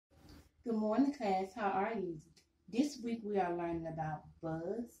Good morning, class. How are you? This week we are learning about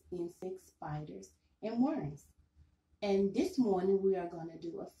bugs, insects, spiders, and worms. And this morning we are going to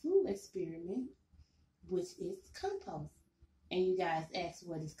do a food experiment, which is compost. And you guys ask,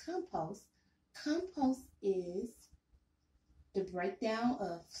 what is compost? Compost is the breakdown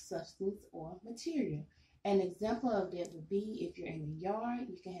of substance or material. An example of that would be if you're in the yard,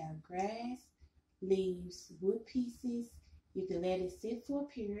 you can have grass, leaves, wood pieces. You can let it sit for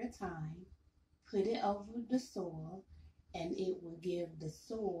a period of time, put it over the soil, and it will give the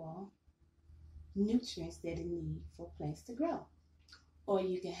soil nutrients that it needs for plants to grow. Or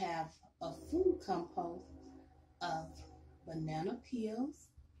you can have a food compost of banana peels,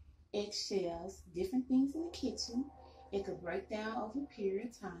 eggshells, different things in the kitchen. It could break down over a period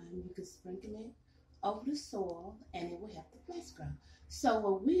of time. You could sprinkle it over the soil and it will help the plants grow. So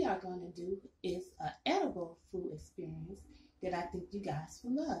what we are going to do is an edible food experience that I think you guys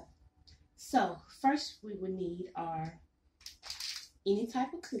will love. So first we will need our any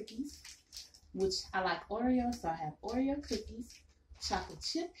type of cookies, which I like Oreo, so I have Oreo cookies, chocolate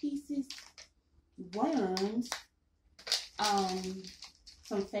chip pieces, worms,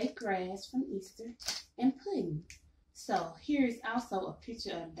 some fake grass from Easter, and pudding. So here's also a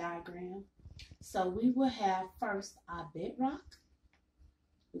picture of a diagram. So we will have first our bedrock.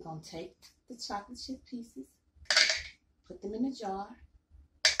 We're going to take the chocolate chip pieces, put them in a jar.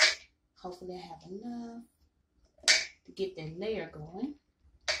 Hopefully I have enough to get that layer going.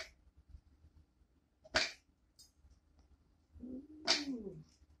 Ooh,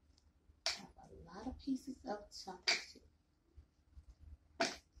 have a lot of pieces of chocolate chip.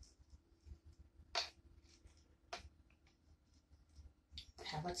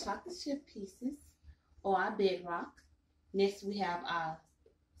 Have our chocolate chip pieces or our bedrock. Next we have our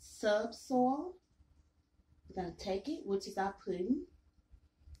subsoil. We're going to take it, which is our pudding.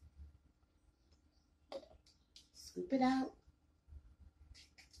 Scoop it out.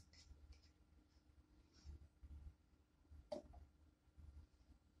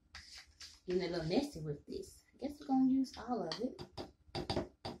 Getting a little messy with this. I guess we're going to use all of it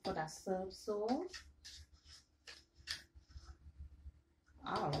for our subsoil.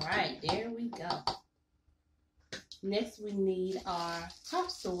 All right, there we go. Next, we need our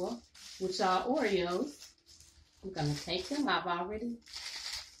topsoil, which are Oreos. I'm going to take them. I've already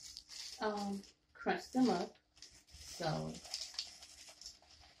crunched them up. So,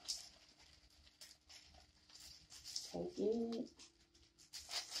 take it.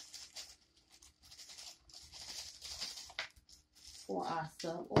 For our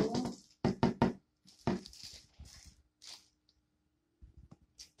sub oil.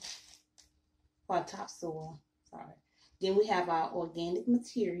 For our topsoil, sorry. Then we have our organic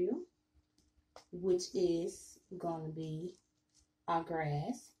material, which is going to be our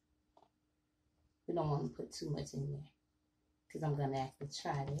grass. We don't want to put too much in there because I'm going to have to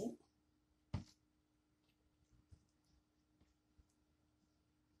try that.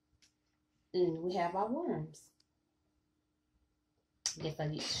 And we have our worms. I guess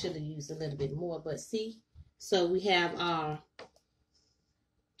I should have used a little bit more, but see, so we have our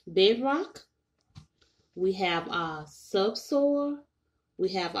bedrock, we have our subsoil, we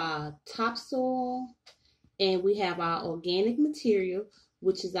have our topsoil, and we have our organic material,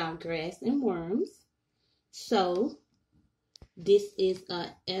 which is our grass and worms. So this is an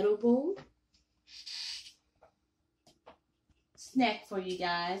edible snack for you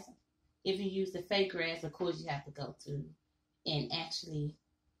guys. If you use the fake grass, of course you have to go to and actually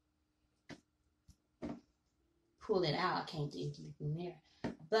pull it out. I can't get it in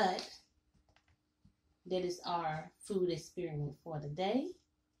there. But that is our food experiment for today.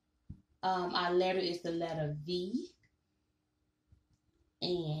 Our letter is the letter V.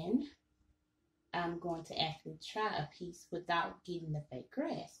 And I'm going to actually try a piece without getting the fake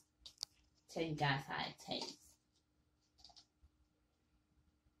grass. Tell you guys how it tastes.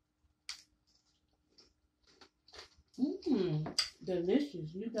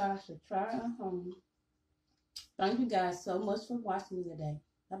 Delicious. You guys should try it at home. Thank you guys so much for watching me today.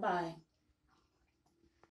 Bye-bye.